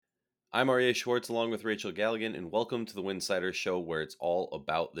I'm Arya Schwartz along with Rachel Galligan, and welcome to the Winsidr Show where it's all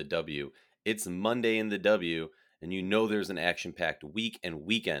about the W. It's Monday in the W, and you know there's an action packed week and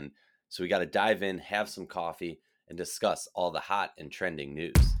weekend, so we got to dive in, have some coffee, and discuss all the hot and trending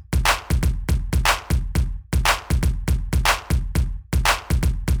news.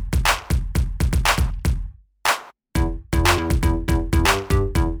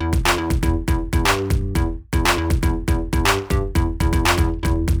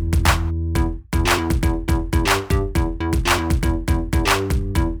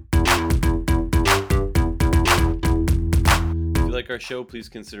 Our show, please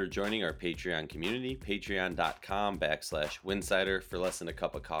consider joining our Patreon community, patreon.com/Winsidr. For less than a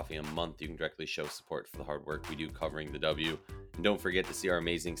cup of coffee a month, you can directly show support for the hard work we do covering the W. And don't forget to see our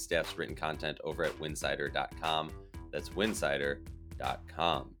amazing staff's written content over at winsidr.com. That's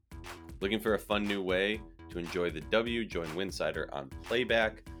winsidr.com. Looking for a fun new way to enjoy the W? Join Winsidr on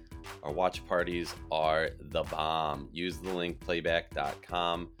Playback. Our watch parties are the bomb. Use the link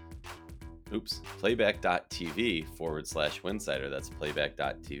playback.com. Playback.tv/Winsidr. That's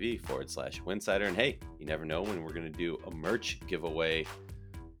playback.tv/Winsidr. And hey, you never know when we're going to do a merch giveaway.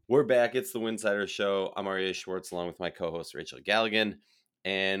 We're back. It's the Winsidr Show. I'm Arya Schwartz along with my co-host Rachel Galligan.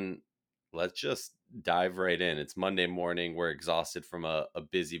 And let's just dive right in. It's Monday morning. We're exhausted from a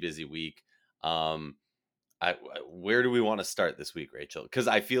busy week. Where do we want to start this week, Rachel? Because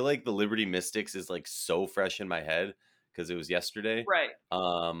I feel like the Liberty Mystics is like so fresh in my head because it was yesterday. Right.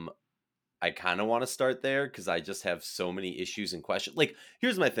 I kind of want to start there because I just have so many issues and questions. Like,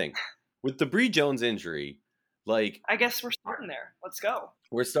 here's my thing. With the Bree Jones injury, like... I guess we're starting there. Let's go.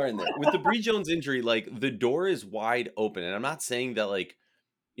 We're starting there. With the Bree Jones injury, like, the door is wide open. And I'm not saying that, like,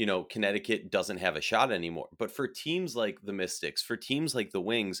 you know, Connecticut doesn't have a shot anymore. But for teams like the Mystics, for teams like the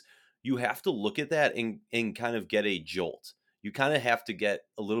Wings, you have to look at that and kind of get a jolt. You kind of have to get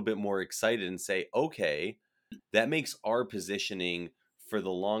a little bit more excited and say, okay, that makes our positioning for the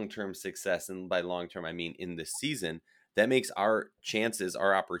long-term success, and by long-term I mean in this season, that makes our chances,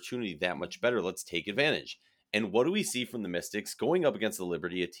 our opportunity that much better. Let's take advantage. And what do we see from the Mystics going up against the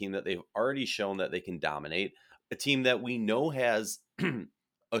Liberty, a team that they've already shown that they can dominate, a team that we know has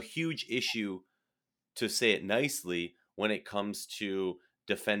a huge issue, to say it nicely, when it comes to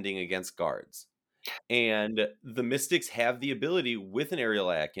defending against guards. And the Mystics have the ability with an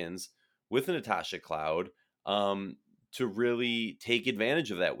Ariel Atkins, with a Natasha Cloud, to really take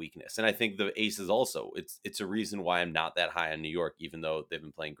advantage of that weakness. And I think the Aces also, it's a reason why I'm not that high on New York, even though they've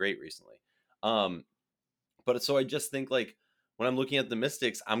been playing great recently. But so I just think, like, when I'm looking at the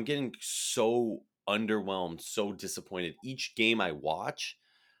Mystics, I'm getting so underwhelmed, so disappointed. Each game I watch,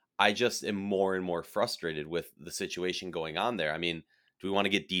 I just am more and more frustrated with the situation going on there. I mean, do we want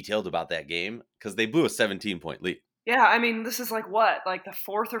to get detailed about that game? Because they blew a 17-point lead. Yeah, I mean, this is like what? Like the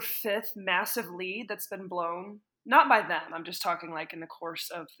fourth or fifth massive lead that's been blown? Not by them. I'm just talking like in the course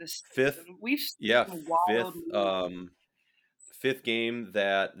of this Fifth, season. We've seen yeah, wild fifth game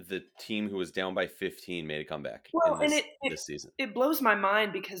that the team who was down by 15 made a comeback this season. It blows my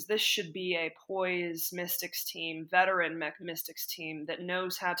mind because this should be a poised Mystics team, veteran Mystics team that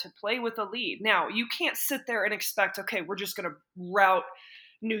knows how to play with a lead. Now, you can't sit there and expect, okay, we're just going to rout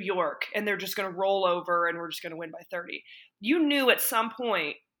New York and they're just going to roll over and we're just going to win by 30. You knew at some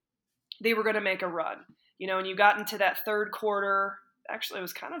point they were going to make a run, you know, and you got into that third quarter. Actually, it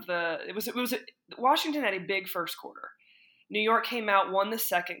was kind of Washington had a big first quarter. New York came out, won the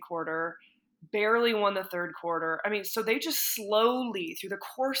second quarter, barely won the third quarter. I mean, so they just slowly, through the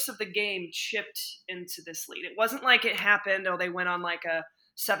course of the game, chipped into this lead. It wasn't like it happened, they went on like a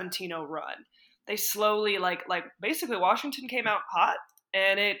 17-0 run. They slowly, like basically Washington came out hot,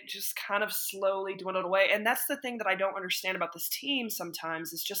 and it just kind of slowly dwindled away. And that's the thing that I don't understand about this team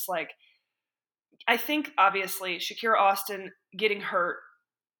sometimes. It's just like, I think, obviously, Shakira Austin getting hurt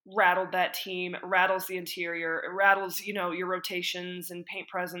rattled that team, rattles the interior, it rattles, you know, your rotations and paint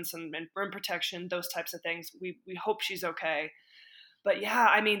presence and rim protection, those types of things. We hope she's okay. But yeah,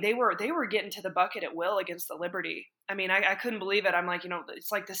 I mean, they were getting to the bucket at will against the Liberty. I mean, I couldn't believe it. I'm like, you know,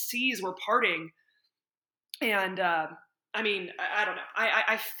 it's like the seas were parting. And I mean, I don't know.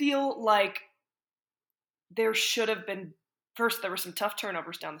 I feel like there should have been, first, there were some tough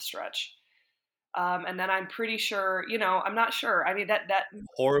turnovers down the stretch. And then I'm pretty sure, you know, I'm not sure. I mean, that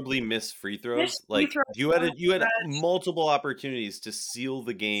horribly missed free throws. You had multiple opportunities to seal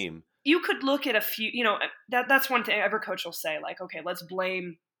the game. You could look at a few, you know, that's one thing every coach will say, like, okay, let's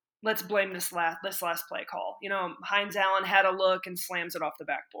blame this last play call. You know, Hines Allen had a look and slams it off the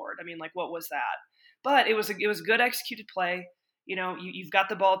backboard. I mean, like, what was that? But it was a good executed play. You know, you've got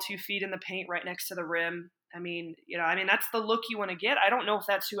the ball 2 feet in the paint right next to the rim. I mean, that's the look you want to get. I don't know if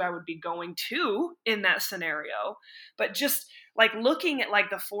that's who I would be going to in that scenario, but just like looking at like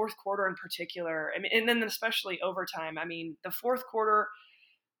the fourth quarter in particular, I mean, and then especially overtime. I mean, the fourth quarter,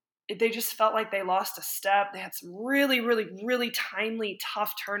 they just felt like they lost a step. They had some really, really, really timely,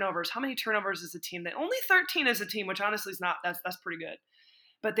 tough turnovers. How many turnovers is a team? That only 13 as a team, which honestly is not. That's pretty good.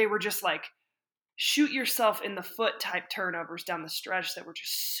 But they were just like shoot yourself in the foot type turnovers down the stretch that were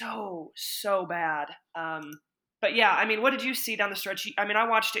just so bad. But yeah, I mean, what did you see down the stretch? I mean, I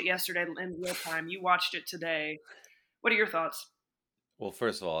watched it yesterday in real time. You watched it today. What are your thoughts? Well,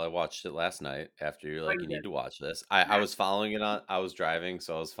 first of all, I watched it last night after you're Oh, like, you you did. need to watch this. I was following it on, I was driving,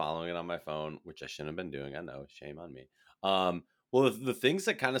 so I was following it on my phone, which I shouldn't have been doing. I know, shame on me. Well, the things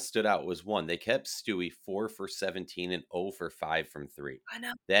that kind of stood out was one, they kept Stewie 4 for 17 and 0 for 5 from three. I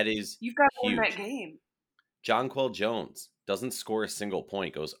know. That is You've got to win that huge. game. Jonquel Jones doesn't score a single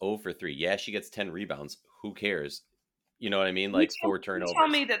point, goes 0 for 3. Yeah, she gets 10 rebounds. Who cares? You know what I mean? Like four You tell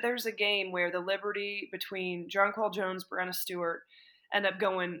turnovers. me that there's a game where the Liberty between Jonquel Jones, Brenna Stewart end up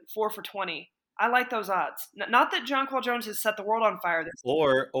going 4 for 20. I like those odds. Not that Jonquel Jones has set the world on fire this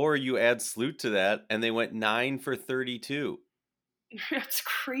Or you add Sloot to that, and they went 9 for 32. It's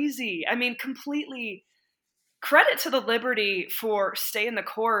crazy. I mean, completely credit to the Liberty for staying the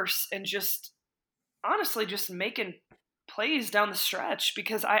course and just honestly just making plays down the stretch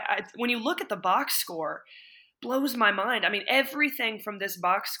because when you look at the box score, blows my mind. I mean, everything from this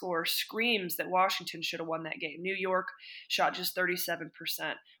box score screams that Washington should have won that game. New York shot just 37%.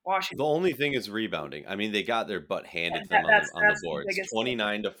 The Washington, only thing is rebounding. I mean, they got their butt handed to them on the that's the boards, biggest thing.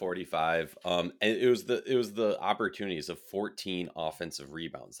 29 to 45. And it was the opportunities of 14 offensive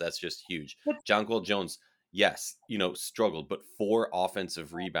rebounds. That's just huge. But, Jonquel Jones, yes, struggled, but 4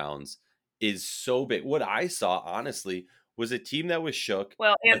 offensive rebounds is so big. What I saw, honestly, was a team that was shook,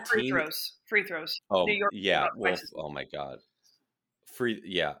 well, a and free team. throws. Free throws. New Oh York yeah, about well, twice as oh my God.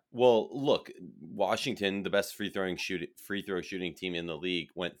 Yeah. Well, look, Washington, the best free throw shooting team in the league,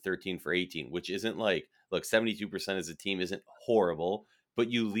 went 13 for 18, which isn't like, look, 72% as a team isn't horrible,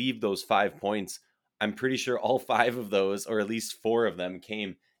 but you leave those 5 points. I'm pretty sure all 5 of those, or at least 4 of them,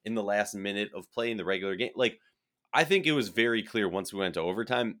 came in the last minute of play in the regular game. Like, I think it was very clear once we went to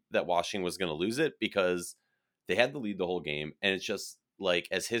overtime that Washington was going to lose it because they had the lead the whole game. And it's just like,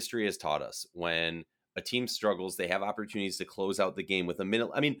 as history has taught us, when a team struggles, they have opportunities to close out the game with a minute.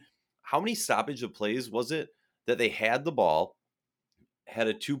 I mean, how many stoppage of plays was it that they had the ball, had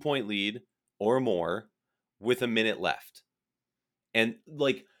a 2 point lead or more with a minute left? And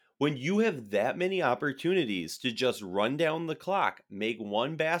like, when you have that many opportunities to just run down the clock, make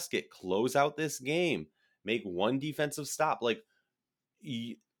one basket, close out this game, make one defensive stop, like,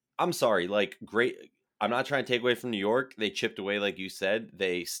 I'm sorry, like, great. I'm not trying to take away from New York. They chipped away, like you said.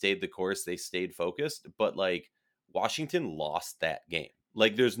 They stayed the course. They stayed focused. But like, Washington lost that game.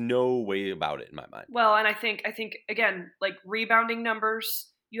 Like, there's no way about it in my mind. well, and I think again, like rebounding numbers,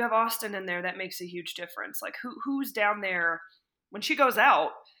 you have Austin in there, that makes a huge difference. Like who's down there when she goes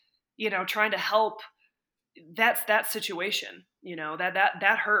out, trying to help that situation,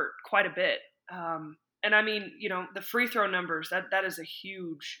 that hurt quite a bit. And I mean, the free throw numbers, that is a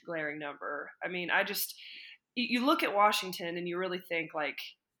huge glaring number. I mean, you look at Washington and you really think like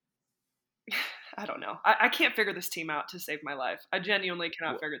I don't know. I can't figure this team out to save my life. I genuinely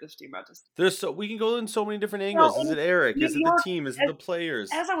cannot Well, figure this team out to. we can go in so many different Well, angles. Is and it Eric? New Is it the York, team? Is it the players?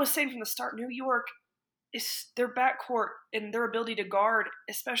 as I was saying from the start, New York is their backcourt and their ability to guard,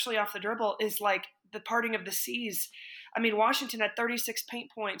 especially off the dribble, is like the parting of the seas. I mean, Washington had 36 paint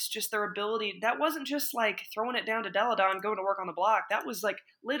points. Just their ability. That wasn't just like throwing it down to Deladon, going to work on the block. That was like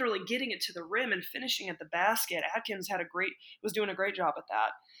literally getting it to the rim and finishing at the basket. Atkins was doing a great job at that.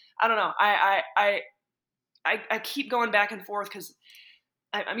 I don't know. I keep going back and forth because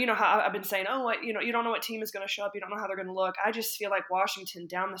how I've been saying, oh, you don't know what team is going to show up. You don't know how they're going to look. I just feel like Washington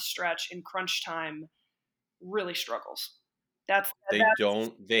down the stretch in crunch time really struggles. That's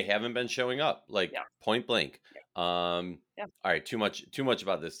They haven't been showing up, like, yeah, point blank. yeah, All right, too much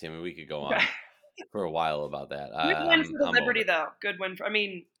about this team, and we could go yeah. on for a while about that. Good win for the I'm over Liberty it. though. Good win for. I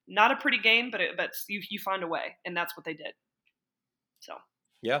mean, not a pretty game, but you find a way, and that's what they did. So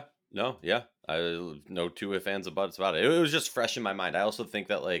Yeah, no, yeah. I no two if ands or buts about it. It was just fresh in my mind. I also think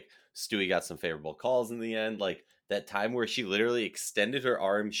that, like, Stewie got some favorable calls in the end. Like, that time where she literally extended her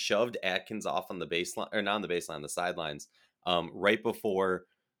arm, shoved Atkins off on the baseline, or not on the baseline, on the sidelines, right before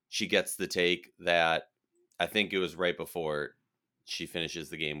she gets the take. That, I think it was right before she finishes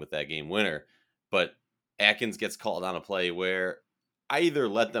the game with that game winner. But Atkins gets called on a play where I either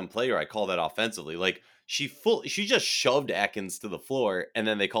let them play or I call that offensively. Like, she just shoved Atkins to the floor, and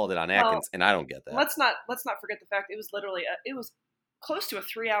then they called it on Well, Atkins, and I don't get that. let's not forget the fact it was literally it was close to a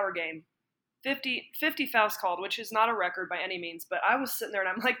 3-hour game. 50 fouls called, which is not a record by any means, but I was sitting there and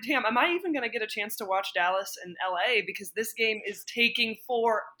I'm like, damn, am I even going to get a chance to watch Dallas and LA because this game is taking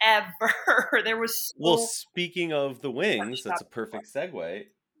forever. There was Well, so speaking of the Wings, much that's a happening. perfect segue.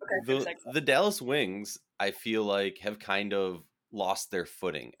 Okay, good segue. The Dallas Wings, I feel like, have kind of lost their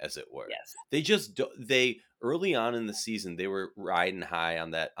footing, as it were. Yes. They just they early on in the season they were riding high on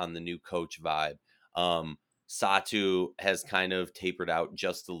the new coach vibe. Satu has kind of tapered out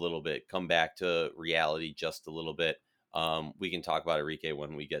just a little bit, come back to reality just a little bit. We can talk about Enrique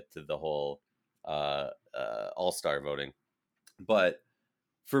when we get to the whole All-Star voting, but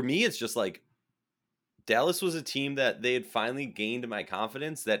for me, it's just like Dallas was a team that they had finally gained my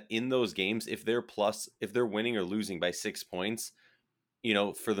confidence that in those games, if they're winning or losing by 6 points,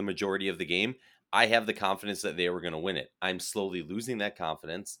 for the majority of the game, I have the confidence that they were going to win it. I'm slowly losing that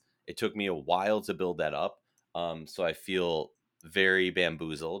confidence. It took me a while to build that up. So I feel very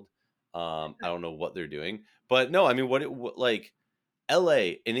bamboozled. I don't know what they're doing, but no, I mean, like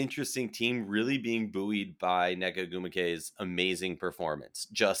LA, an interesting team, really being buoyed by Neka Gumake's amazing performance.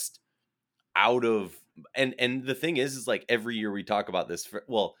 Just out of and the thing is like every year we talk about this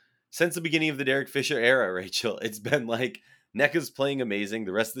since the beginning of the Derek Fisher era, Rachel, it's been like NECA's playing amazing,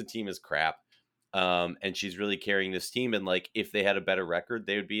 the rest of the team is crap. And she's really carrying this team, and like if they had a better record,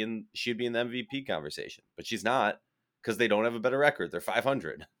 she'd be in the MVP conversation, but she's not because they don't have a better record. They're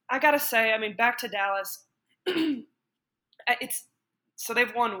 500. I gotta say, I mean, back to Dallas. It's so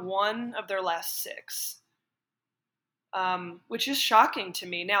they've won one of their last six, which is shocking to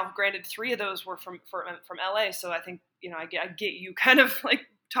me. Now, granted, three of those were from LA, so I think I get you kind of like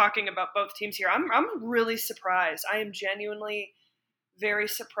talking about both teams here. I'm really surprised. I am genuinely very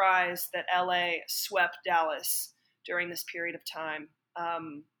surprised that LA swept Dallas during this period of time.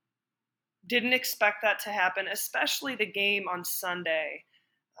 Didn't expect that to happen, especially the game on Sunday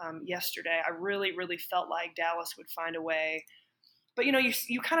yesterday. I really, really felt like Dallas would find a way. But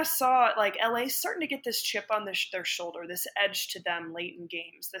you kind of saw like LA starting to get this chip on their shoulder, this edge to them late in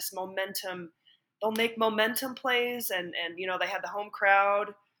games, this momentum. They'll make momentum plays, and they had the home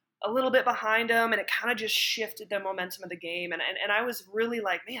crowd a little bit behind them, and it kind of just shifted the momentum of the game. And I was really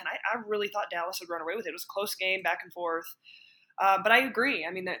like, man, I really thought Dallas would run away with it. It was a close game, back and forth. But I agree.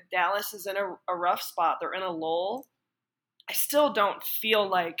 I mean, that Dallas is in a rough spot. They're in a lull. I still don't feel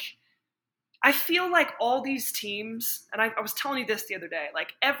like I feel like all these teams, and I was telling you this the other day,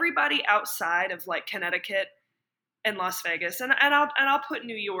 like everybody outside of like Connecticut and Las Vegas, and I'll put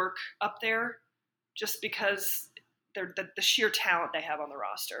New York up there just because they're the sheer talent they have on the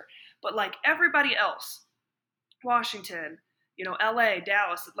roster. But like everybody else, Washington, LA,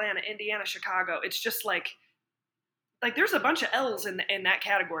 Dallas, Atlanta, Indiana, Chicago, it's just like there's a bunch of L's in that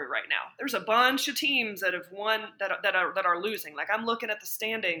category right now. There's a bunch of teams that have won that are losing. Like I'm looking at the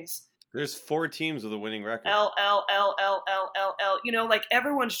standings. There's 4 teams with a winning record. L. Like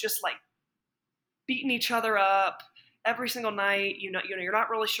everyone's just like beating each other up every single night. You're not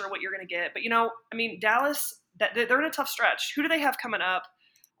really sure what you're going to get. But I mean, Dallas, they're in a tough stretch. Who do they have coming up?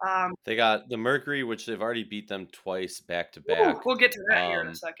 They got the Mercury, which they've already beat them twice back to back. We'll get to that here in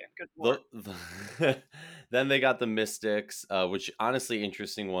a second. Good Lord. Then they got the Mystics, which honestly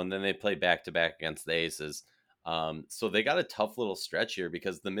interesting one. Then they play back to back against the Aces. So they got a tough little stretch here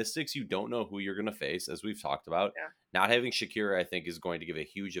because the Mystics, you don't know who you're going to face, as we've talked about. Yeah. Not having Shakira, I think, is going to give a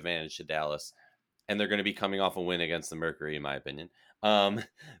huge advantage to Dallas, and they're going to be coming off a win against the Mercury, in my opinion.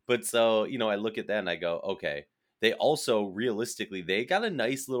 But so I look at that and I go, okay. They also realistically they got a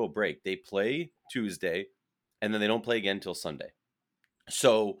nice little break. They play Tuesday, and then they don't play again until Sunday.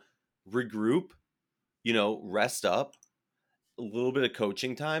 So regroup, rest up, a little bit of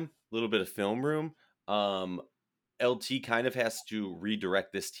coaching time, a little bit of film room. LT kind of has to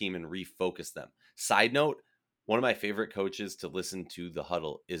redirect this team and refocus them. Side note, one of my favorite coaches to listen to the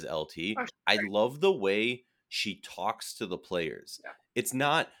huddle is LT. Oh, I love the way she talks to the players. yeah. It's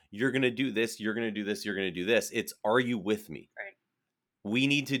not, you're going to do this, you're going to do this, you're going to do this. It's, are you with me? Right. We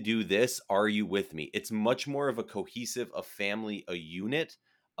need to do this. Are you with me? It's much more of a cohesive, a family, a unit,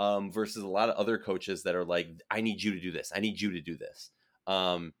 versus a lot of other coaches that are like, I need you to do this. I need you to do this.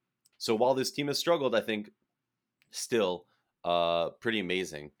 So while this team has struggled, I think still pretty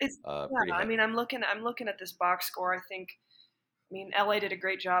amazing. I mean, I'm looking at this box score. I mean, LA did a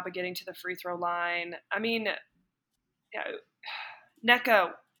great job of getting to the free throw line. I mean, yeah,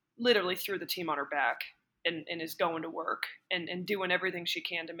 NECA literally threw the team on her back and is going to work and doing everything she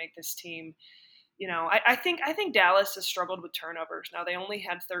can to make this team, I think Dallas has struggled with turnovers. Now they only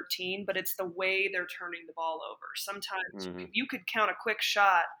had 13, but it's the way they're turning the ball over. Sometimes Mhm. you could count a quick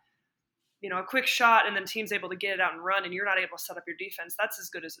shot, and then team's able to get it out and run, and you're not able to set up your defense. That's as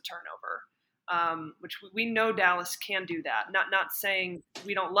good as a turnover. Which we know Dallas can do that. Not saying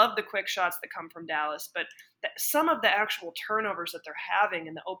we don't love the quick shots that come from Dallas, but some of the actual turnovers that they're having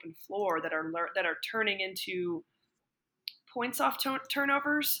in the open floor that are turning into points off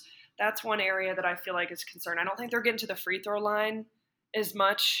turnovers. That's one area that I feel like is concerned. I don't think they're getting to the free throw line as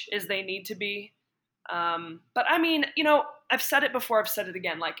much as they need to be. But I mean, I've said it before. I've said it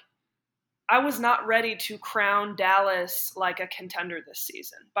again. Like, I was not ready to crown Dallas like a contender this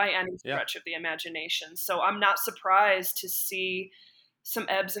season by any Yeah. stretch of the imagination. So I'm not surprised to see some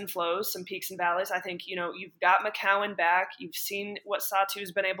ebbs and flows, some peaks and valleys. I think, you've got McCowan back. You've seen what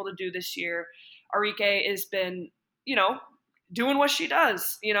Satu's been able to do this year. Arike has been, you know, doing what she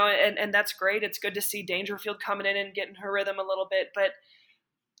does, and that's great. It's good to see Dangerfield coming in and getting her rhythm a little bit. But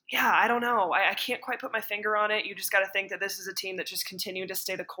yeah, I don't know. I can't quite put my finger on it. You just got to think that this is a team that just continued to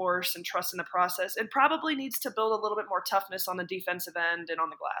stay the course and trust in the process. It probably needs to build a little bit more toughness on the defensive end and on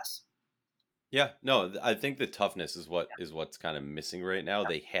the glass. Yeah, no, I think the toughness is Yeah, what's kind of missing right now. yeah.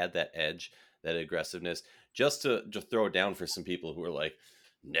 They had that edge, that aggressiveness. Just throw it down for some people who are like,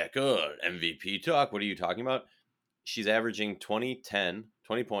 NECA, MVP talk. What are you talking about? She's averaging 20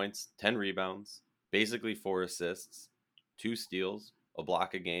 points, 10 rebounds, basically 4 assists, 2 steals, a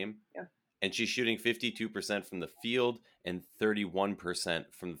block a game, Yeah. and she's shooting 52% from the field and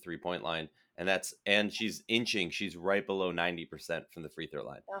 31% from the 3-point line. And she's inching, she's right below 90% from the free throw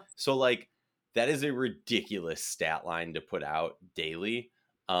line. Yeah. So like that is a ridiculous stat line to put out daily.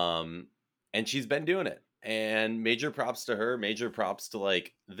 And she's been doing it. And major props to her, major props to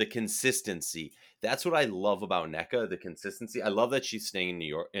like the consistency. That's what I love about NECA, the consistency. I love that she's staying in New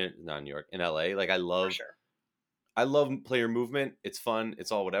York, not New York, in LA. Like For sure. I love player movement. It's fun.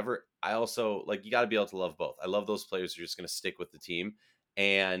 It's all whatever. I also like you got to be able to love both. I love those players who are just going to stick with the team.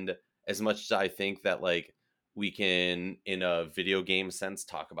 And as much as I think that like we can, in a video game sense,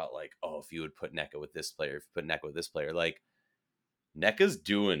 talk about like, oh, if you would put NECA with this player, if you put NECA with this player, like NECA's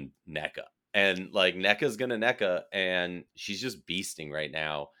doing NECA, and like NECA's gonna NECA, and she's just beasting right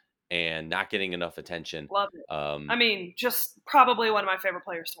now and not getting enough attention. Love it. I Um, mean, just probably one of my favorite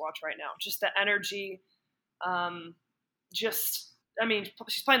players to watch right now. Just the energy. Um, just, I mean,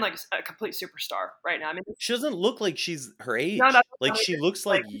 she's playing like a complete superstar right now. I mean, she doesn't look like she's her no, no, age. Like no, she looks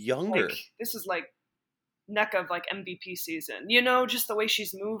like this is like younger. this is like neck of like MVP season. Just the way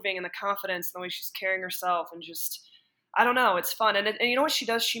she's moving and the confidence and the way she's carrying herself and just I don't know, it's fun. And you know what she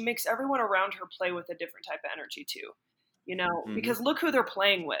does? She makes everyone around her play with a different type of energy too. Hmm. Because look who they're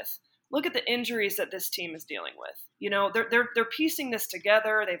playing with. Look at the injuries that this team is dealing with. They're piecing this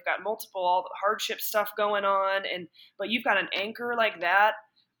together. They've got multiple all the hardship stuff going on, but you've got an anchor like that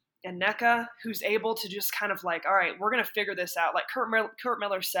and NECA, who's able to just kind of like, all right, we're going to figure this out. Like Kurt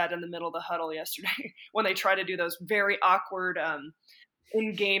Miller said in the middle of the huddle yesterday when they try to do those very awkward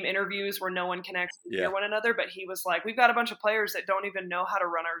in-game interviews where no one can actually hear Yeah. one another. But he was like, we've got a bunch of players that don't even know how to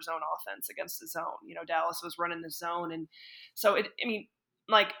run our zone offense against the zone. Dallas was running the zone. And so, I mean,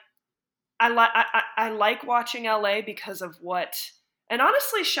 like, I like watching LA because of what – and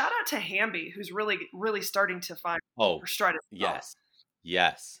honestly, shout out to Hamby, who's really, really starting to find her Oh, stride as well. yes.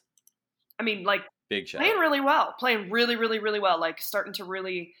 Yes. I mean, like, Big shout playing out. really well, playing really, really, really well, like starting to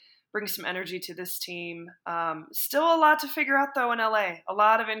really bring some energy to this team. Still a lot to figure out though in LA. A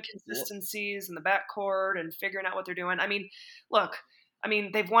lot of Well, inconsistencies in the backcourt and figuring out what they're doing. I mean, look,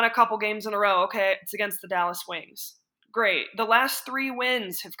 they've won a couple games in a row. Okay, it's against the Dallas Wings. Great. The last 3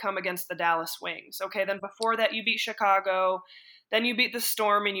 wins have come against the Dallas Wings. Okay, then before that you beat Chicago, then you beat the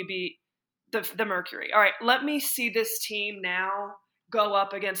Storm and you beat the Mercury. All right, let me see this team now go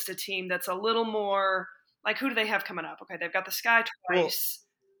up against a team that's a little more like who do they have coming up? Okay, they've got the Sky well, twice.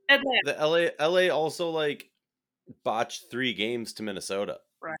 Atlanta, the LA also like botched 3 games to Minnesota.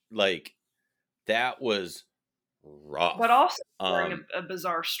 right. Like that was But rough. also during a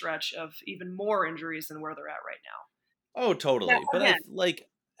bizarre stretch of even more injuries than where they're at right Oh, now. totally. But Now, again, like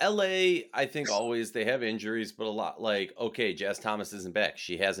LA, I think always they have injuries, but a lot like okay, Jazz Thomas isn't back.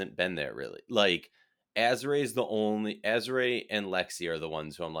 She hasn't been there really. Like Azrae and Lexi are the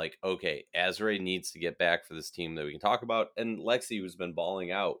ones who I'm like, okay, Azrae needs to get back for this team that we can talk about. And Lexi, who's been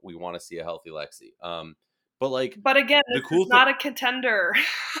balling out, we want to see a healthy Lexi. But like but again, the this is cool thing not a contender.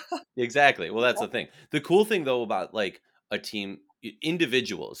 exactly. Well, that's the thing. The cool thing though about like a team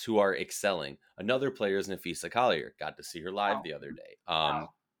individuals who are excelling. Another player is Nafisa Collier. Got to see her live Wow, the other day. wow.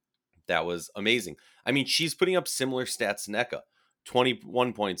 That was amazing. I mean, she's putting up similar stats to NECA.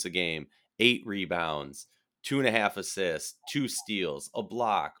 21 points a game, 8 rebounds, 2.5 assists, 2 steals, a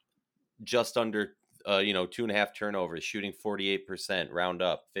block, just under 2.5 turnovers, shooting 48%, round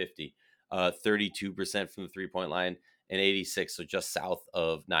up 50, 32% from the 3 point line, and 86, so just south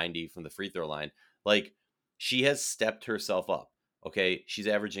of 90 from the free throw line. Like, she has stepped herself up. Okay, she's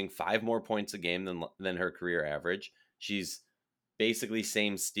averaging 5 more points a game than her career average. She's basically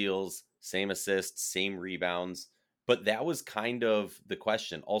same steals, same assists, same rebounds. But that was kind of the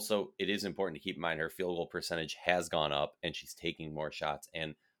question. Also, it is important to keep in mind her field goal percentage has gone up and she's taking more shots.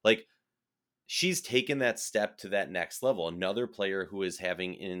 And like, she's taken that step to that next level. Another player who is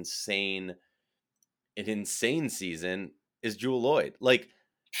having an insane season is Jewel Lloyd. Like,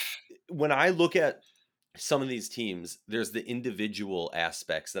 when I look at some of these teams, there's the individual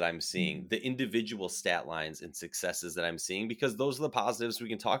aspects that I'm seeing, the individual stat lines and successes that I'm seeing, because those are the positives we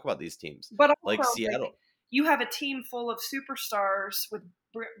can talk about these teams. But Like also, like, Seattle. you have a team full of superstars with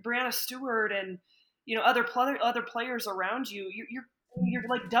Brianna Stewart and other players around you. You're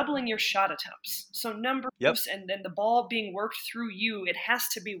like doubling your shot attempts. So Yep. numbers and then the ball being worked through you, it has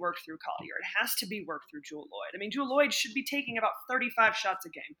to be worked through Collier. It has to be worked through Jewel Lloyd. I mean, Jewel Lloyd should be taking about 35 shots a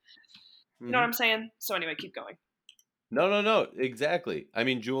game. You know what hmm I'm saying? So anyway, keep going. No, no, no. Exactly. I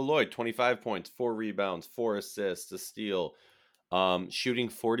mean, Jewel Lloyd, 25 points, 4 rebounds, 4 assists, a steal. Shooting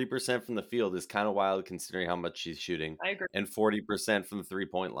 40% from the field is kind of wild considering how much she's shooting, I agree. and 40% from the 3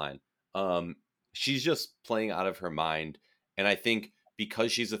 point line. Um, she's just playing out of her mind. And I think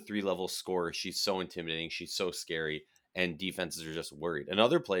because she's a 3 level scorer, she's so intimidating, she's so scary, and defenses are just worried.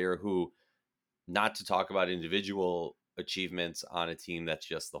 Another player who, not to talk about individual achievements on a team that's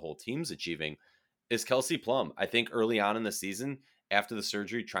just the whole team's achieving, is Kelsey Plum. I think early on in the season, after the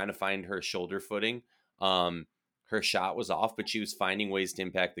surgery, trying to find her shoulder footing, um, her shot was off, but she was finding ways to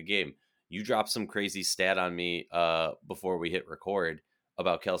impact the game. You dropped some crazy stat on me before we hit record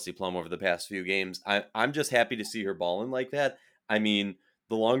about Kelsey Plum over the past few games. I'm just happy to see her balling like that. I mean,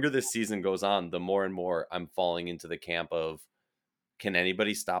 the longer this season goes on, the more and more I'm falling into the camp of, can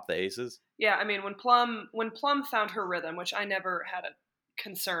anybody stop the Aces? Yeah, I mean when Plum found her rhythm, which I never had a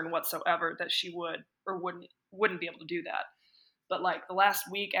concern whatsoever that she would or wouldn't be able to do that. But like the last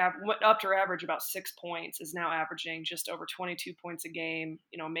week, went up to her average about 6 points, is now averaging just over 22 points a game,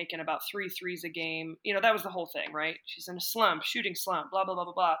 making about three threes a game. That was the whole thing, right? She's in a slump, shooting slump, blah, blah, blah,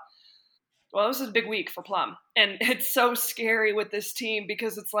 blah, blah. Well, this is a big week for Plum. And it's so scary with this team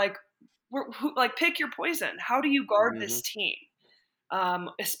because it's like, pick your poison. How do you guard hmm this team?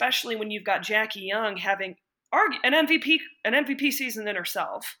 Especially when you've got Jackie Young having an MVP season in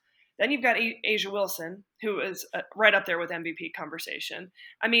herself. Then you've got Asia Wilson, who is right up there with MVP conversation.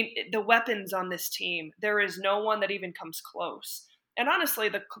 I mean, the weapons on this team, there is no one that even comes close. And honestly,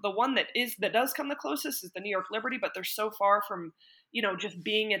 the one that does come the closest is the New York Liberty, but they're so far from just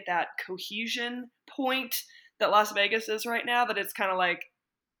being at that cohesion point that Las Vegas is right now that it's kind of like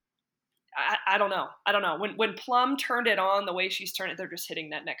I don't know. I don't know. When Plum turned it on the way she's turned it, they're just hitting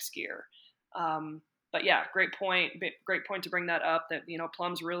that next gear. But yeah, great point. Great point to bring that up. That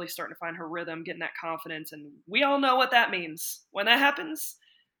Plum's really starting to find her rhythm, getting that confidence, and we all know what that means. When that happens,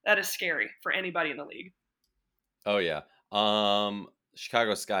 that is scary for anybody in the league. Oh yeah.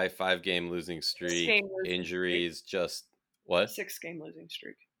 Chicago Sky 5 game losing Six streak, game losing streak. injuries, just what? 6 game losing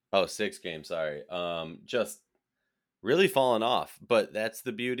streak. Oh, 6 games, sorry. Just really fallen off, but that's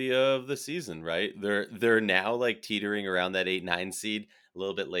the beauty of the season, right? They're now like teetering around that 8-9 seed a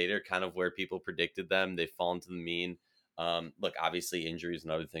little bit later, kind of where people predicted them. They've fallen to the mean. Look, obviously injuries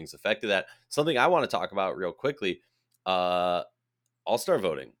and other things affected that. Something I want to talk about real quickly, all-star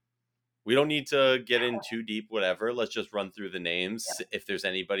voting. We don't need to get in too deep, whatever. Let's just run through the Yeah. names. If there's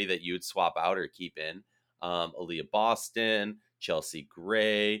anybody that you'd swap out or keep in, Aaliyah Boston, Chelsea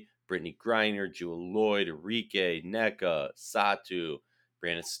Gray, Brittany Griner, Jewel Lloyd, Enrique, NECA, Satu,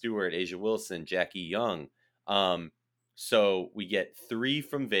 Brandon Stewart, Asia Wilson, Jackie Young. So we get 3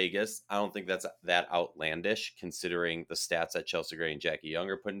 from Vegas. I don't think that's that outlandish considering the stats that Chelsea Gray and Jackie Young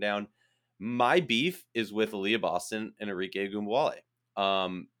are putting down. My beef is with Aaliyah Boston and Enrique Gumbwale.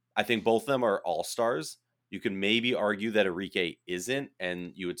 I think both of them are all stars. You can maybe argue that Enrique isn't,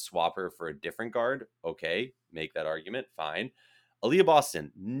 and you would swap her for a different guard. Okay, make that argument. Fine. Aaliyah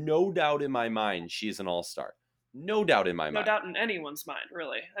Boston, no doubt in my mind, she's an all star. No doubt in my No mind. doubt in anyone's mind,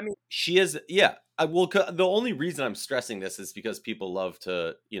 really. I mean, She is, yeah. The only reason I'm stressing this is because people love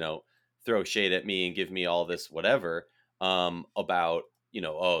to, throw shade at me and give me all this whatever about,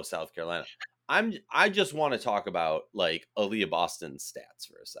 oh, South Carolina. I just want to talk about like Aaliyah Boston's stats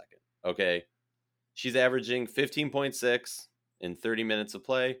for a second. Okay. She's averaging 15.6 in 30 minutes of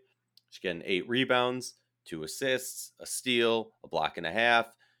play. She's getting 8 rebounds, 2 assists, a steal, a block and a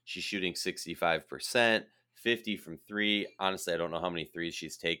half. She's shooting 65%, 50 from three. Honestly, I don't know how many threes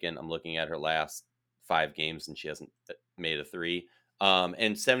she's taken. I'm looking at her last 5 games and she hasn't made a three.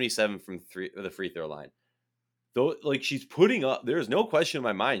 And 77 from the free throw line. Though, like, she's putting up, there's no question in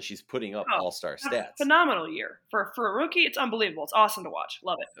my mind, she's putting up Oh, all-star have a stats. phenomenal year for a rookie. It's unbelievable. It's awesome to watch.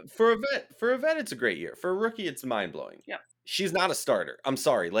 Love it. For a vet, it's a great year. For a rookie, it's mind-blowing. Yeah. She's not a starter. I'm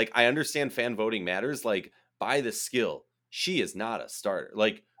sorry. Like, I understand fan voting matters. Like, by the skill, she is not a starter.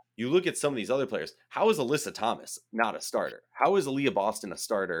 Like, you look at some of these other players. How is Alyssa Thomas not a starter? How is Aaliyah Boston a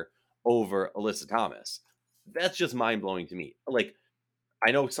starter over Alyssa Thomas? That's just mind-blowing to me. Like,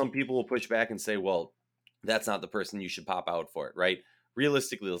 I know some people will push back and say, well, that's not the person you should pop out for it, right?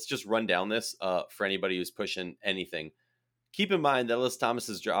 Realistically, let's just run down this for anybody who's pushing anything. Keep in mind that Alyssa Thomas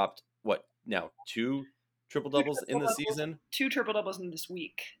has dropped, what, now, 2 triple Two doubles in triple the doubles. season? 2 triple doubles in this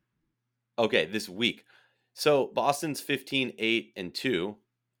week. Okay, this week. So Boston's 15, 8, and 2,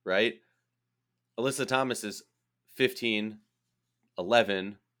 right? Alyssa Thomas is 15,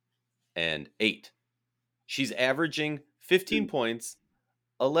 11, and 8. She's averaging 15 points,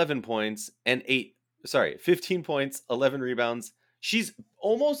 11 points, and 15 points, 11 rebounds. She's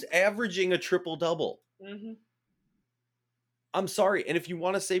almost averaging a triple double. Mm-hmm. I'm sorry. And if you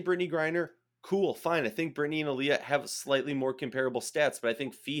want to say Brittany Griner, cool, fine. I think Brittany and Aaliyah have slightly more comparable stats, but I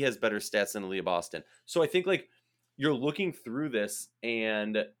think Fee has better stats than Aaliyah Boston. So I think, like, you're looking through this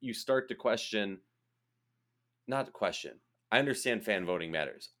and you start to question, not to question. I understand fan voting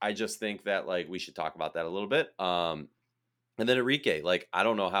matters. I just think that, like, we should talk about that a little bit. And then Enrique, like, I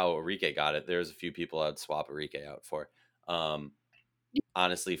don't know how Enrique got it. There's a few people I'd swap Enrique out for.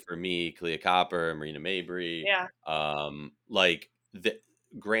 Honestly, for me, Kalia Copper, Marina Mabry, Yeah. like,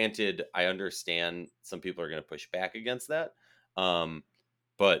 granted, I understand some people are going to push back against that.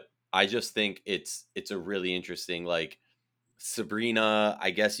 But I just think it's a really interesting, like, Sabrina,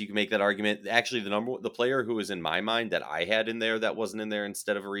 I guess you can make that argument. Actually, the player who was in my mind that I had in there that wasn't in there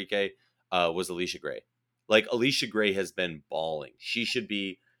instead of Enrique was Alicia Gray. Like, Alicia Gray has been balling. She should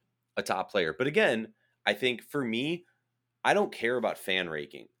be a top player. But again, I think for me, I don't care about fan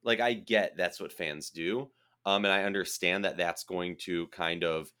ranking. Like, I get that's what fans do. And I understand that that's going to kind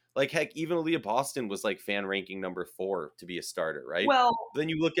of, like, heck, even Aaliyah Boston was like fan ranking number 4 to be a starter, right? Well, Then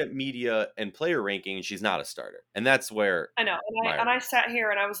you look at media and player ranking and she's not a starter. And that's where I know, my and I argument. sat here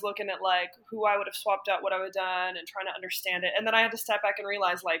and I was looking at like who I would have swapped out, what I would have done, and trying to understand it. And then I had to step back and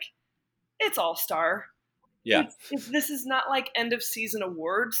realize like it's all star. Yeah. This is not like end of season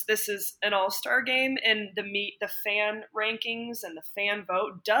awards. This is an all-star game, and the fan rankings and the fan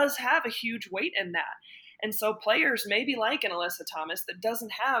vote does have a huge weight in that. And so players maybe like an Alyssa Thomas that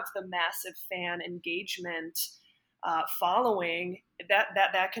doesn't have the massive fan engagement following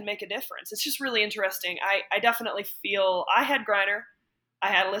that can make a difference. It's just really interesting. I definitely feel I had Griner, I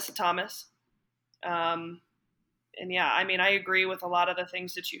had Alyssa Thomas. And yeah, I mean, I agree with a lot of the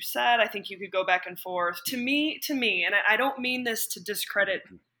things that you said. I think you could go back and forth. To me, and I don't mean this to discredit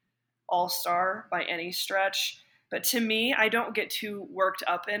All Star by any stretch, but to me, I don't get too worked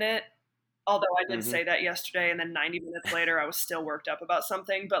up in it. Although I did Mm-hmm. say that yesterday, and then 90 minutes later, I was still worked up about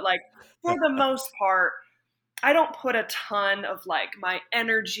something. But like, for the most part, I don't put a ton of like my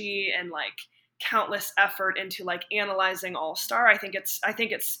energy and like countless effort into like analyzing All Star. I think it's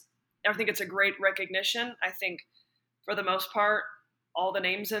a great recognition. I think for the most part, all the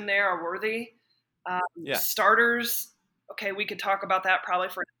names in there are worthy. Yeah. Starters, okay, we could talk about that probably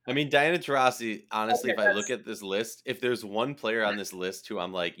for. I mean, Diana Taurasi, honestly, Okay, if I look at this list, if there's one player on this list who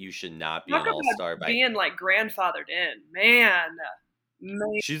I'm like, you should not be talk an all-star about being like grandfathered in, man.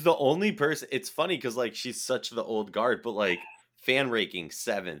 she's the only person. It's funny because, like, she's such the old guard, but, like, fan ranking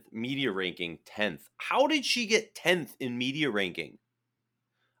 7th, media ranking 10th. How did she get 10th in media ranking?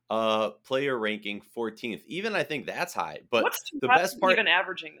 Player ranking 14th. Even I think that's high. But What's the best Taurasi part, even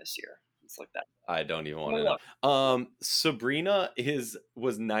averaging this year? Let's look that. I don't even I'm want gonna to look. know. Sabrina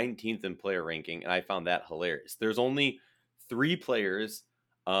was 19th in player ranking, and I found that hilarious. There's only 3 players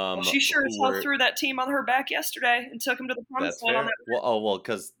Well, she sure as who hell were. threw that team on her back yesterday and took him to the promised That's land on fair. that. Well, oh well,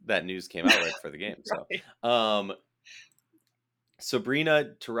 because that news came out right before the game. So, Right. um,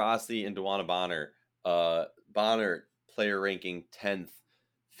 Sabrina Taurasi and Dewana Bonner. Bonner player ranking 10th,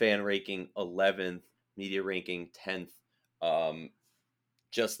 fan ranking 11th, media ranking 10th.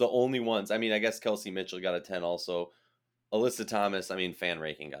 Just the only ones. I mean, I guess Kelsey Mitchell got a 10 also. Alyssa Thomas, I mean, fan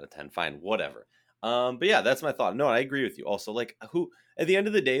ranking got a 10. Fine, whatever. But yeah, that's my thought. No, I agree with you. Also, like, who at the end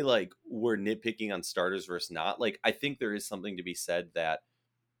of the day, like, we're nitpicking on starters versus not. Like, I think there is something to be said that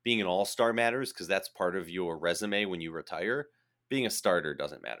being an all-star matters because that's part of your resume when you retire. being a starter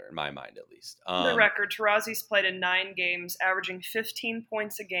doesn't matter in my mind, at least. For the record, Tarazi's played in 9 games, averaging 15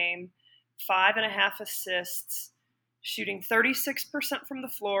 points a game, 5.5 assists, shooting 36% from the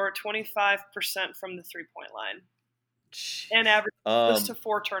floor, 25% from the 3-point line, and Jeez. averaging close to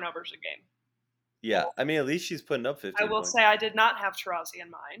 4 turnovers a game. Yeah, I mean, at least she's putting up I 15 will points. say I did not have Tarazi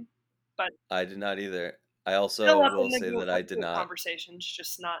in mind, but I did not either. I still also up will in the say that I did GOAT not. conversations,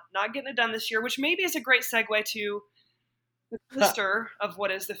 just not getting it done this year, which maybe is a great segue to the sister of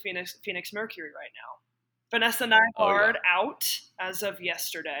what is the Phoenix Mercury right now. Vanessa Oh yeah, Nygaard out as of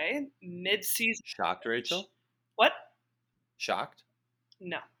yesterday, mid-season. shocked, Rachel. What? Shocked.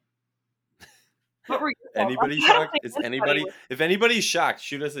 No. What were your thoughts? Anybody I don't shocked? think Is anybody anybody? was. If anybody's shocked,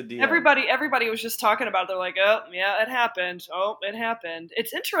 shoot us a DM. Everybody was just talking about it. They're like, oh, yeah, it happened. Oh, it happened.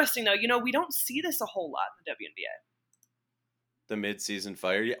 It's interesting, though. We don't see this a whole lot in the WNBA. The mid-season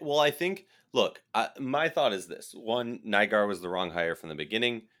fire. Yeah. Well, I think. Look, my thought is this: one, Nygar was the wrong hire from the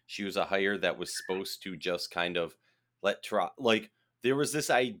beginning. She was a hire that was supposed to just kind of let like there was this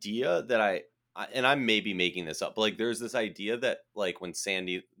idea that and I'm maybe making this up. But like there's this idea that like when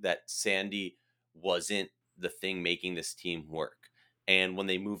Sandy wasn't the thing making this team work, and when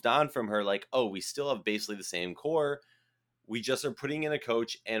they moved on from her, like oh, we still have basically the same core. We just are putting in a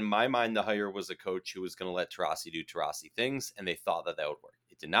coach. And in my mind, the hire was a coach who was going to let Taurasi do Taurasi things, and they thought that would work.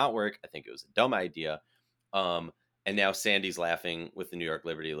 It did not work. I think it was a dumb idea. And now Sandy's laughing with the New York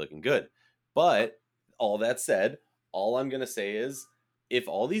Liberty looking good. But all that said, all I'm going to say is if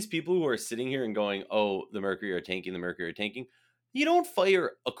all these people who are sitting here and going, oh, the Mercury are tanking, you don't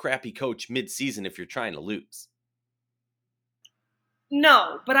fire a crappy coach mid-season if you're trying to lose.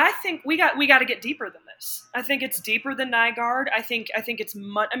 No, but I think we got to get deeper than this. I think it's deeper than Nygaard. I think it's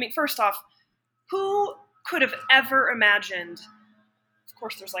much. I mean, first off, who could have ever imagined? Of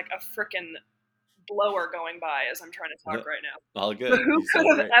course, there's like a frickin' blower going by as I'm trying to talk right now. All good. But who You could sound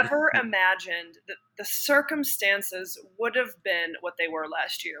have great. ever imagined that the circumstances would have been what they were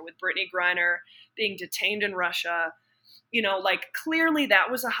last year with Brittany Griner being detained in Russia? Like clearly that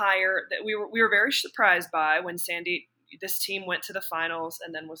was a hire that we were very surprised by when this team went to the finals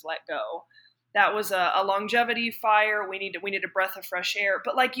and then was let go. That was a longevity fire. We need a breath of fresh air.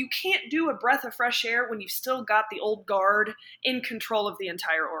 But like you can't do a breath of fresh air when you've still got the old guard in control of the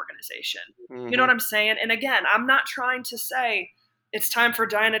entire organization. Mm-hmm. You know what I'm saying? And again, I'm not trying to say it's time for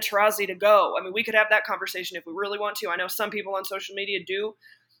Diana Taurasi to go. I mean, we could have that conversation if we really want to. I know some people on social media do,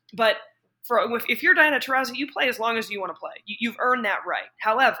 but if you're Diana Taurasi, you play as long as you want to play. You've earned that right.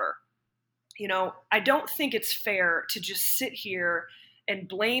 However, I don't think it's fair to just sit here and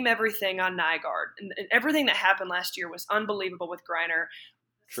blame everything on Nygaard. And everything that happened last year was unbelievable with Griner.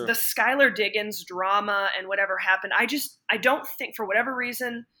 True. The Skylar Diggins drama and whatever happened, I don't think, for whatever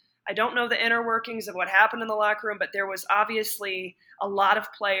reason, I don't know the inner workings of what happened in the locker room, but there was obviously a lot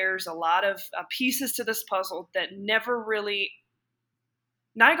of players, a lot of pieces to this puzzle that Nygaard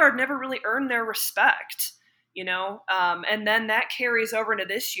never really earned their respect. And then that carries over into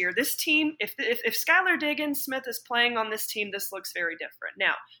this year. This team, if Skylar Diggins Smith is playing on this team, this looks very different.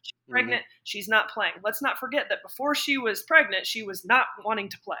 Now, she's pregnant. Mm-hmm. She's not playing. Let's not forget that before she was pregnant, she was not wanting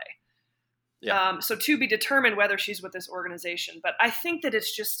to play. Yeah. So to be determined whether she's with this organization. But I think that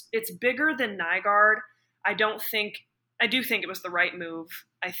it's bigger than Nygaard. I do think it was the right move.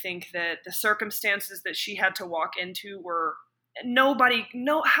 I think that the circumstances that she had to walk into were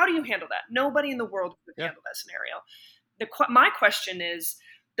how do you handle that? Nobody in the world would handle that scenario. My question is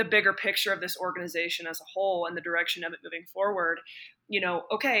the bigger picture of this organization as a whole and the direction of it moving forward.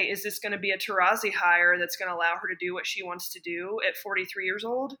 Okay, is this going to be a Taurasi hire that's going to allow her to do what she wants to do at 43 years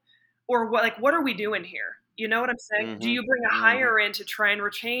old? Or what are we doing here? You know what I'm saying? Mm-hmm. Do you bring a hire in to try and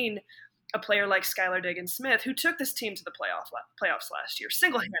retain a player like Skylar Diggins Smith, who took this team to the playoffs last year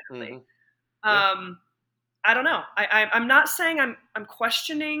single-handedly? Mm-hmm. I don't know. I'm not saying I'm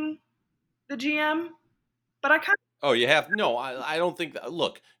questioning the GM, but I kind of. Oh, you have no. I don't think that.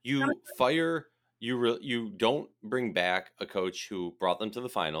 Look, you fire. You don't bring back a coach who brought them to the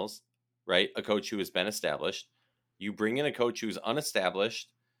finals, right? A coach who has been established. You bring in a coach who's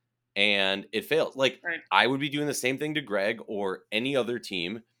unestablished, and it fails. Like right. I would be doing the same thing to Greg or any other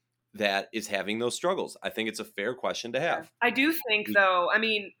team that is having those struggles. I think it's a fair question to have. I do think, though. I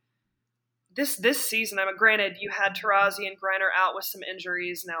mean. This season, I mean, granted, you had Taurasi and Griner out with some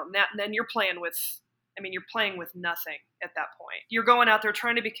injuries. Now, then you're playing with nothing at that point. You're going out there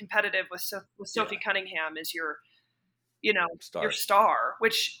trying to be competitive with Sophie Cunningham as your star.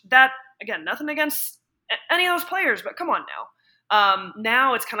 Which that again, nothing against any of those players, but come on now.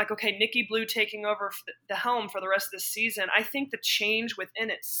 Now it's kind of like, okay, Nikki Blue taking over the helm for the rest of the season. I think the change within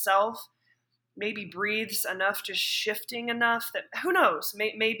itself maybe breathes enough, just shifting enough that who knows?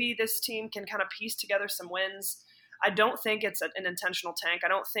 Maybe this team can kind of piece together some wins. I don't think it's an intentional tank. I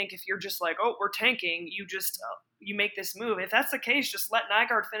don't think if you're just like, oh, we're tanking, you make this move. If that's the case, just let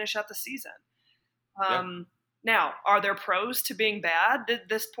Nygaard finish out the season. Yeah. Now, are there pros to being bad at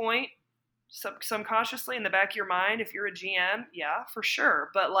this point? Subconsciously in the back of your mind, if you're a GM, yeah, for sure.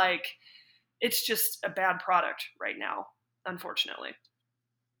 But like, it's just a bad product right now, unfortunately.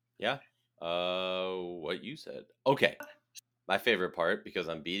 Yeah. What you said. Okay. My favorite part, because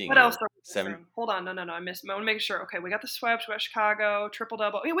I'm beating What else you. are we Seven. missing? Hold on, no. I missed. I want to make sure. Okay, we got the sweeps. We got Chicago, triple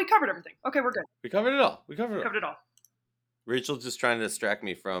double. Yeah, we covered everything. Okay, we're good. We covered it all. We covered We it all. covered it all. Rachel's just trying to distract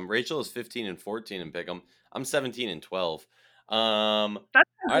me from. Rachel is 15 and 14 in Pick'em. I'm 17 and 12. All That's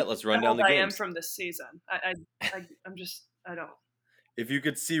right, let's run how down old the I am games. from this season. I'm just, I don't. If you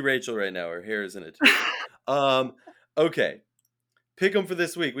could see Rachel right now, her hair is in a tutu. Okay. Pick 'em for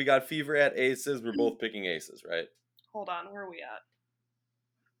this week. We got Fever at Aces. We're both picking Aces, right? Hold on, where are we at?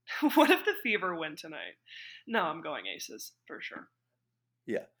 What if the Fever win tonight? No, I'm going Aces for sure.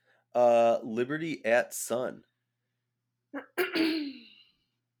 Yeah. Liberty at Sun.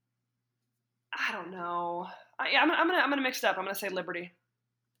 I don't know. I'm gonna mix it up. I'm gonna say Liberty.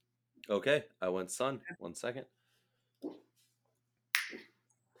 Okay, I went Sun. 1 second.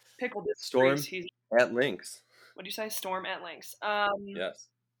 Pickle disagrees. Storm He's at Lynx. what do you say? Storm at Lynx. Yes.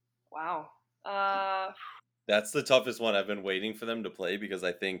 Wow. That's the toughest one. I've been waiting for them to play because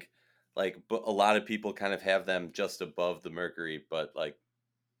I think but a lot of people kind of have them just above the Mercury, but like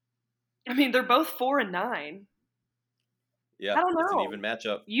I mean, they're both 4-9. yeah, I don't it's an know. even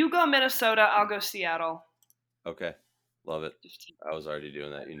matchup. You go Minnesota. I'll go Seattle. Okay. Love it. Just I was already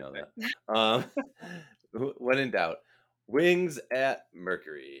doing that, you know that. When in doubt, Wings at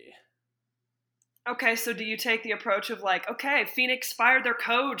Mercury. okay, so do you take the approach of like, okay, Phoenix fired their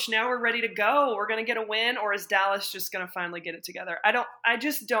coach, now we're ready to go, we're gonna get a win, or is Dallas just gonna finally get it together? I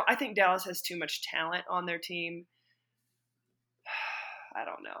just don't. I think Dallas has too much talent on their team. I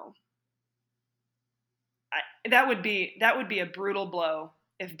don't know. That would be a brutal blow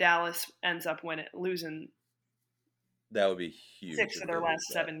if Dallas ends up losing That would be huge 6 if of they their lose last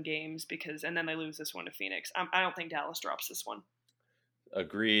that. 7 games and then they lose this one to Phoenix. I don't think Dallas drops this one.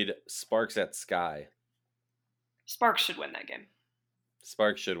 Agreed. Sparks at Sky. Sparks should win that game.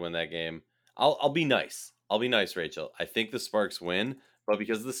 Sparks should win that game. I'll be nice. I'll be nice, Rachel. I think the Sparks win, but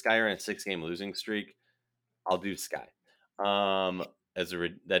because the Sky are in a 6-game losing streak, I'll do Sky.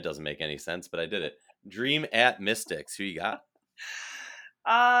 That doesn't make any sense, but I did it. Dream at Mystics. Who you got?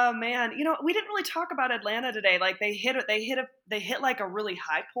 Man, we didn't really talk about Atlanta today. Like they hit like a really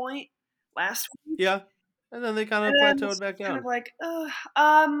high point last week, Yeah, and then they kind and of then plateaued it's back kind down. of like,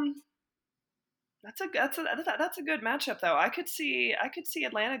 that's a good matchup though. I could see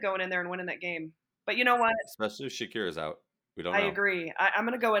Atlanta going in there and winning that game. But you know what? Especially if Shakira's out. We don't I know. agree. I'm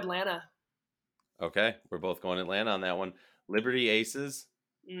gonna go Atlanta. Okay, we're both going Atlanta on that one. Liberty Aces.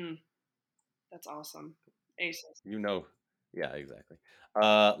 Mm, that's awesome. Aces. You know. Yeah, exactly.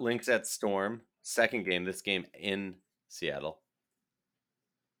 Lynx at Storm. Second game. This game in Seattle.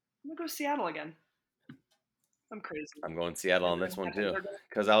 I'm gonna go Seattle again. I'm crazy. I'm going Seattle on this one too, They're gonna-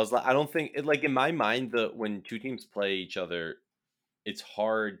 because I was like, I don't think like in my mind when two teams play each other, it's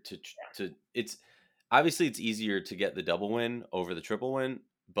hard to it's obviously it's easier to get the double win over the triple win,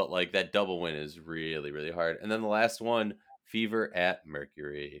 but like that double win is really really hard. And then the last one, Fever at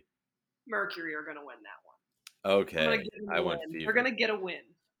Mercury. Mercury are gonna win that one. I'm gonna Okay, give them I a went win. They're Fever. gonna get a win.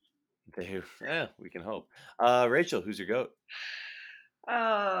 Yeah, we can hope. Rachel, who's your goat?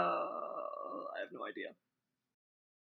 I have no idea.